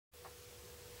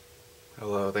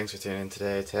Hello, thanks for tuning in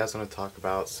today. Today I just want to talk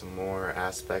about some more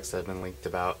aspects that have been leaked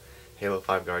about Halo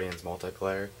 5 Guardians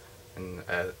multiplayer and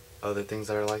other things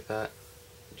that are like that,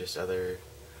 just other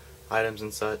items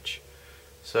and such.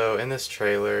 So in this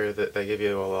trailer, they give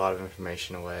you a lot of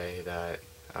information away that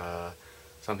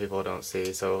some people don't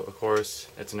see. So of course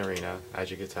it's an arena, as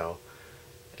you could tell,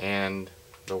 and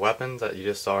the weapons that you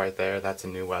just saw right there, that's a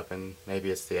new weapon.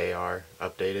 Maybe it's the AR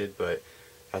updated, but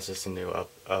that's just a new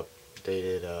updated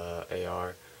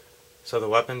AR. So the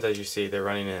weapons, as you see, they're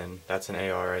running in. That's an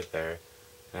AR right there.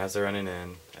 And as they're running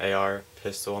in, AR,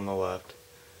 pistol on the left.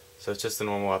 So it's just the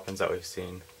normal weapons that we've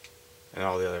seen in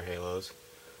all the other Halos.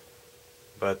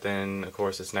 But then, of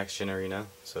course, it's next gen arena.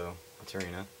 So it's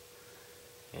arena,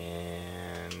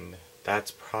 and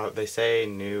that's they say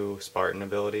new Spartan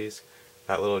abilities.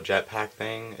 That little jetpack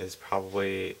thing is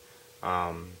probably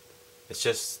it's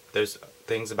just there's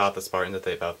things about the Spartan that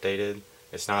they've updated.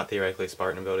 It's not theoretically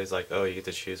Spartan abilities like, oh, you get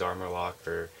to choose armor lock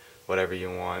or whatever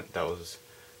you want. That was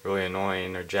really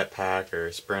annoying, or jetpack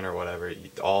or sprint or whatever.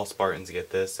 All Spartans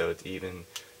get this, so it's even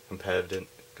competitiveness.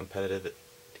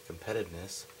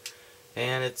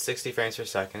 And it's 60 frames per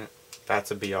second.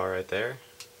 That's a BR right there.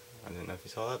 I didn't know if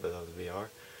you saw that, but that was a BR.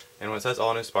 And when it says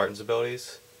all new Spartans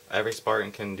abilities, every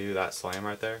Spartan can do that slam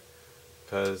right there.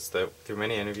 Because through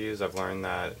many interviews, I've learned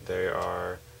that there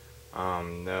are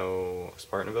no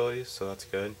Spartan abilities, so that's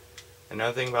good.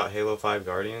 Another thing about Halo 5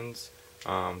 Guardians,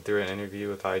 through an interview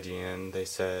with IGN, they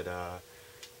said, that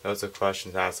was a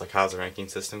question asked, like, how's the ranking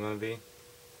system going to be?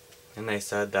 And they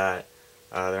said that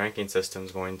the ranking system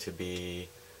is going to be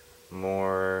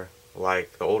more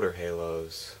like the older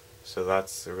Halos, so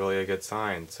that's really a good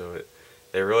sign. So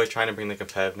they're really trying to bring the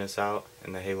competitiveness out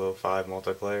in the Halo 5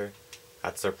 multiplayer.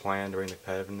 That's their plan, to bring the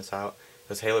competitiveness out.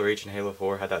 Because Halo Reach and Halo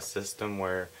 4 had that system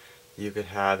where you could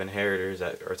have inheritors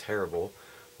that are terrible,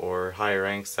 or higher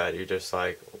ranks that you're just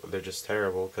like, they're just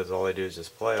terrible because all they do is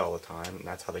just play all the time, and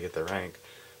that's how they get their rank.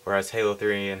 Whereas Halo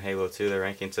 3 and Halo 2, their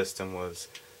ranking system was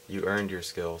you earned your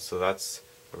skill. So that's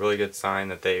a really good sign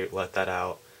that they let that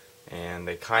out. And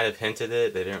they kind of hinted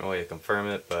it, they didn't really confirm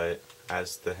it, but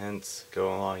as the hints go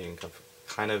along, you can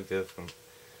kind of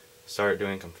start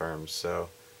doing confirms. So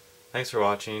thanks for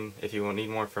watching. If you need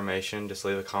more information, just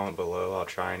leave a comment below. I'll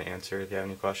try and answer if you have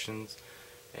any questions.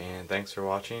 And thanks for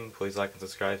watching. Please like and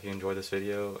subscribe if you enjoyed this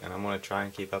video. And I'm going to try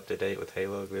and keep up to date with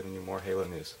Halo, giving you more Halo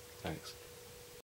news. Thanks.